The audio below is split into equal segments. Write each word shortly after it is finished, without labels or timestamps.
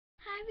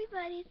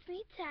everybody, it's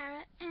me, Tara,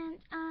 and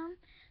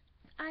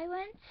I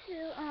went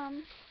to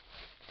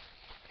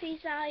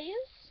Peace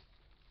Values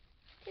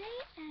today,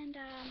 and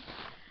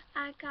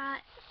I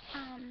got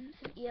some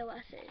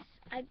EOS's.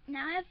 I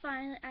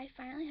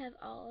finally have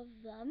all of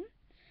them,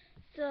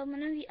 so I'm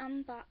gonna be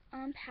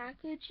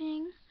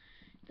unpackaging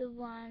the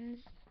ones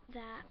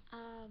that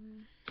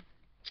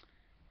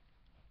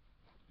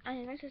I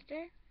need my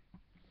sister.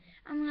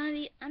 I'm gonna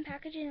be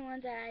unpackaging the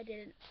ones that I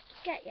didn't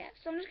get yet.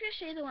 So I'm just gonna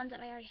show you the ones that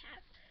I already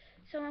have.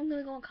 So I'm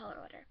gonna go in color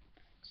order.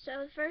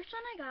 So the first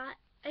one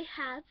I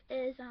have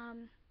is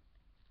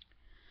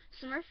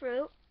summer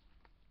fruit.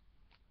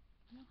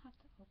 You don't have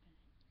to open it.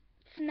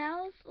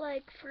 Smells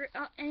like fruit,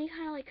 any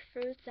kind of like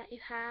fruits that you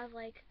have,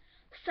 like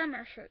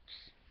summer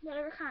fruits,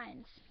 whatever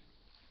kinds.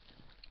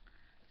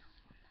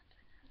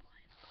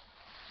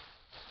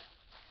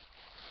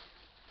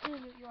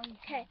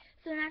 Okay,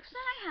 so the next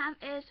one I have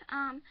is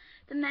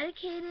the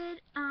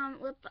medicated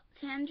lip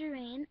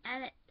tangerine,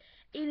 and it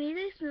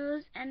immediately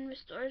smooths and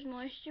restores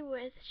moisture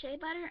with shea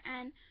butter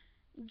and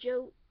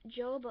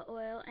jojoba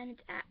oil, and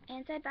it's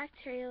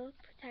antibacterial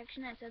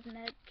protection. It says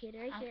medicated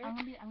right here. I'm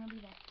gonna be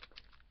there.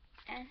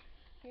 And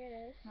here it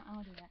is. No, I'm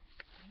gonna do that.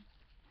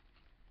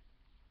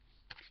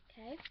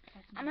 Okay,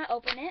 I'm gonna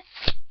open it.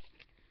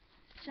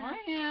 Oh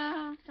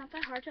yeah. It's not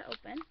that hard to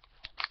open.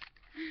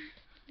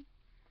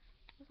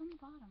 What's on the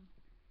bottom?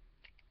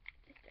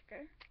 The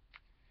sticker.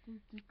 The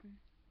sticker.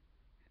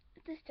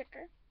 It's a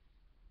sticker.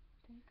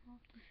 Take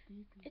off the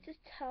sticker. It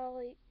just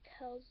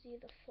tells you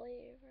the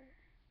flavor.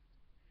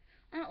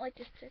 I don't like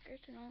the stickers,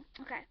 you know.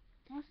 Okay.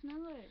 I'll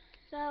smell it.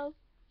 So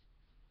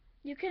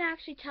you can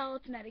actually tell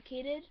it's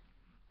medicated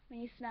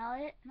when you smell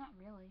it. Not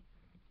really.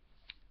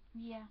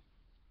 Yeah.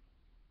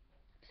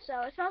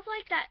 So it smells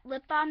like that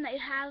lip balm that you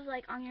have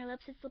like on your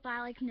lips. It's by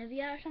like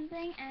Nivea or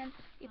something, and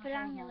you put it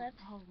on your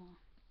lips. Hold on.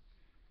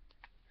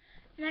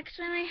 The next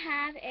one I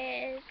have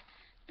is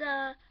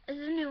this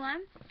is a new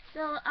one.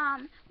 The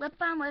lip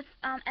balm with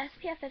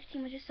SPF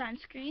 15, which is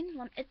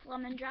sunscreen. It's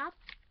lemon drop,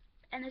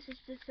 and this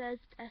says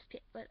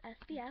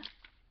SPF.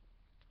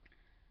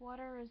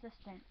 Water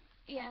resistant.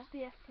 Yeah.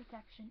 SPF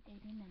protection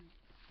 80 minutes.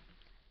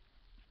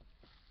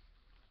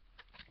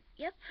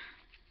 Yep.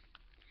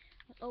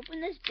 Let's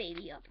open this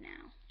baby up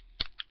now.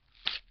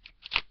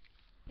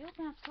 You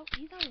open up so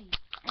easily.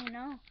 I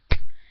know.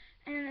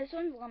 And then this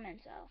one's lemon,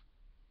 so.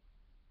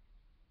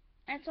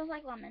 And it smells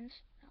like lemons.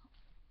 So.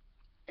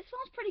 It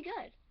smells pretty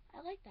good.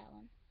 I like that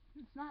one.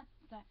 It's not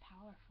that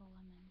powerful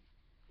lemon.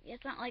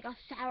 It's not like a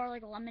sour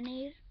like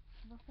lemonade.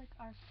 It looks like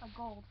our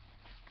gold.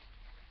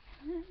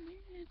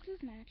 It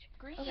does match.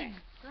 Green. Okay.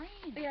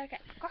 Green. Yeah, okay.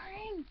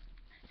 Green.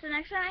 So the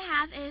next one I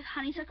have is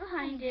honeysuckle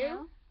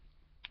honeydew.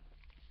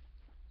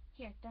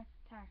 Here, Tara.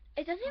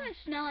 It doesn't even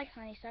smell like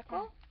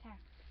honeysuckle. Tara.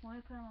 Want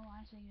me to put them on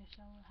line so you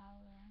show how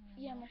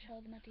they're... Yeah, I'm gonna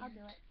show them at the end.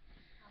 I'll do it.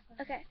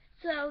 Okay,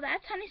 so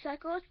that's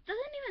honeysuckle. It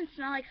doesn't even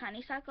smell like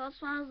honeysuckle. It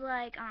smells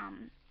like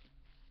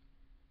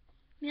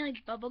maybe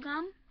like bubble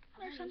gum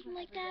or something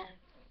like that.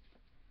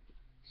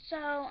 So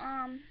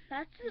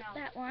that's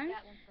that one.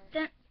 That one first.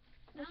 Then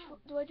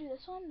do I do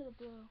this one or the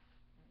blue?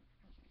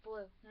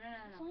 Blue.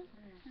 No.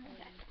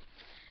 Okay.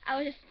 I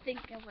was just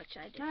thinking of what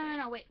should I do.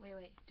 No. Wait.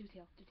 Do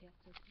tail.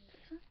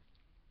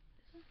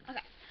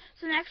 Okay.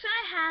 So the next one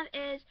I have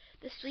is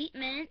the sweet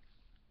mint.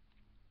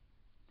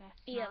 That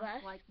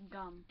smells like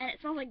gum. And it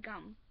smells like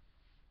gum.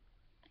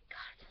 Oh my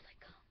God, it smells like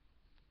gum.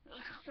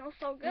 It smells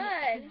so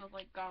good. It smells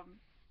like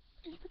gum.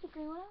 Did you put the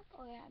green one up?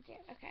 Oh yeah, I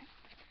did. Okay.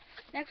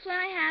 Next one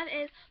I have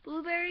is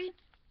blueberry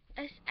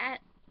acacy.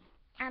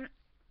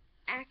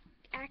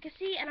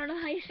 I don't know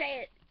how you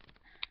say it.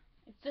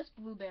 It's just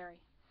blueberry.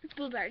 It's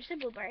blueberry. Just a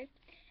blueberry.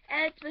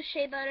 And it's with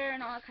shea butter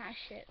and all that kind of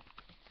shit.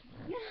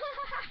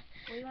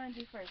 What do you want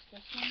to do first?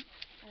 This one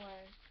or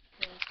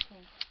this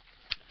pink?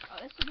 Oh,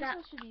 this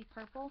one should be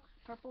purple.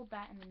 Purple,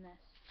 that, and then this.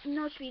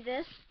 No, it should be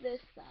this, that.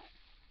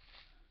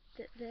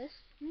 This.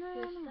 No.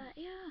 That.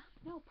 Yeah.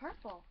 No,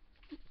 purple.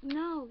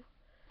 No.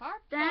 Purple.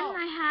 Then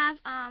I have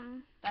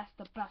That's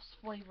the best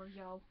flavor,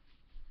 yo.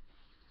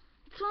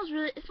 It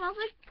smells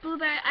like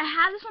blueberry. I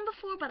had this one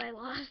before, but I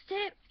lost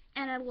it,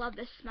 and I love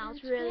this smell.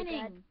 It's really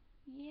good.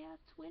 Yeah,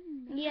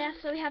 twin. Yeah,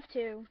 so we have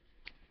two.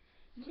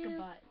 Look at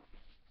butt.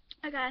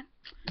 Okay.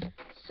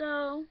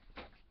 So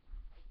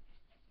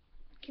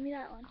give me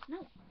that one.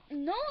 No, I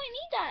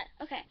need that.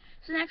 Okay.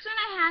 So next one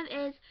I have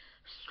is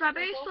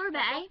strawberry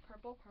sorbet.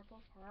 Purple.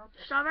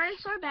 Strawberry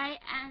sorbet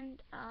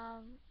and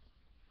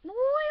wait. Oh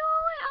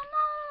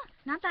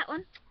no, not that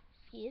one.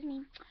 Excuse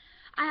me.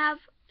 I have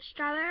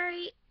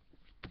strawberry.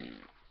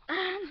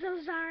 I'm so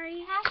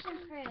sorry.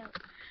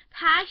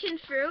 Passion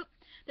fruit.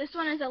 This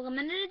one is a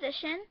limited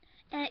edition,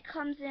 and it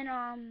comes in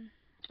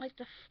like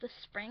the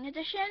spring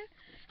edition.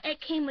 It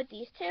came with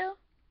these two.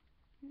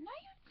 No,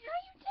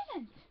 you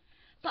didn't.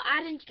 But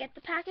I didn't get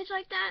the package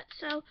like that,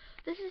 so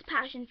this is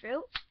passion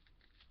fruit.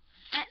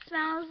 It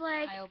smells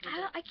like I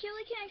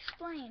really can't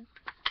explain.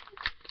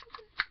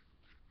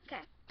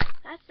 Okay,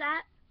 that's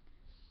that.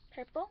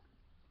 Purple.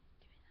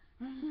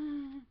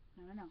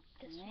 No.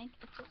 This I one. think.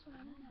 It's this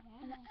one.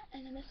 No.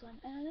 And then this one.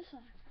 And then this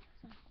one.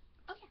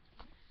 Okay.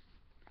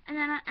 And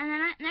then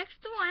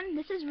next one.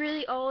 This is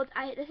really old.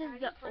 This is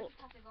the old.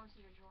 Have to go into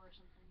your drawer or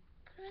something.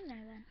 Put it in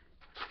there then.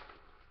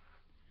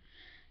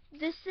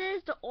 This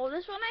is the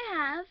oldest one I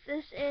have.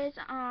 This is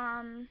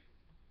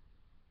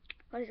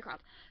what is it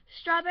called?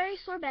 Strawberry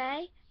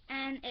sorbet,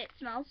 and it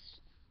smells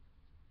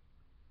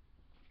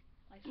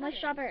like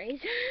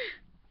strawberries.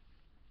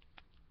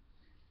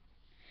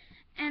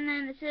 And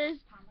then this is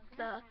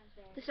the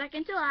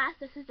second to last.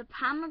 This is the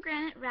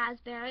pomegranate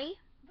raspberry.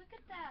 Look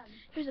at them.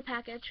 Here's a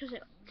package. Here's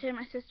it to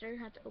my sister.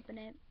 Had to open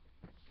it.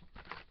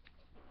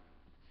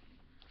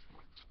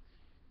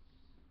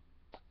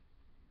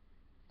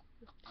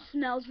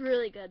 Smells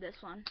really good.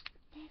 This one.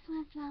 This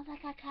one smells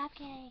like a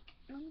cupcake.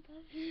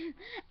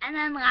 And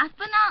then last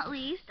but not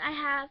least, I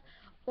have.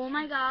 Oh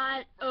my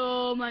god.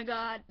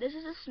 This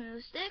is a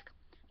smooth stick,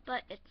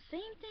 but it's the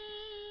same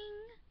thing,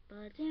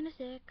 but it's in a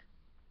stick.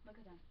 Look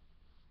at them.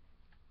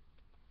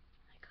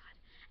 Oh my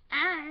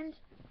god.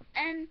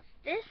 And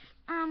this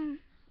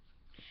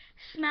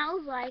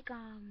smells like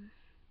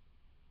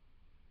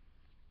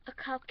a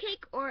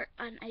cupcake or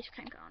an ice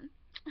cream cone.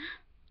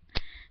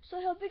 So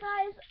I hope you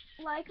guys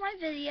like my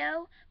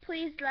video.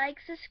 Please like,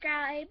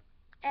 subscribe,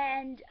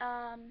 and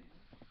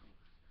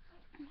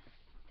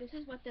This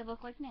is what they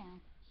look like now.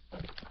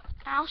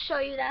 I'll show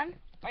you them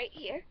right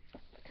here.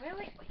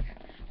 Wait.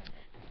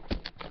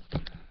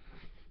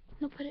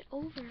 No, put it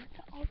over.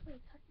 Make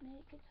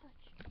it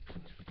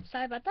touch.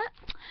 Sorry about that.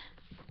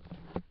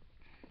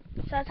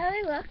 So that's how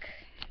they look.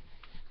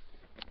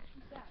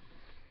 What's that?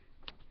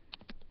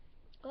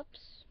 Oops.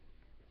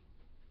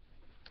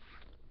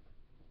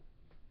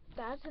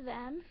 That's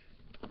them.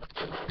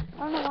 I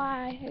don't know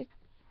why.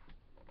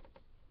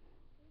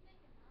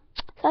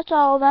 That's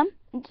all of them.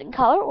 It's in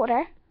color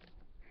order.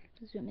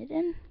 Zoom it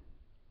in.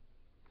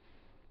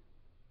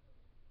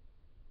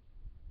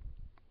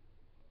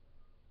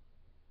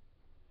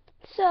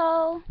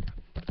 So,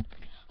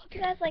 hope you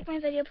guys like my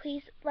video.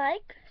 Please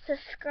like,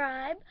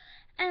 subscribe,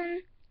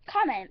 and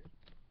comment.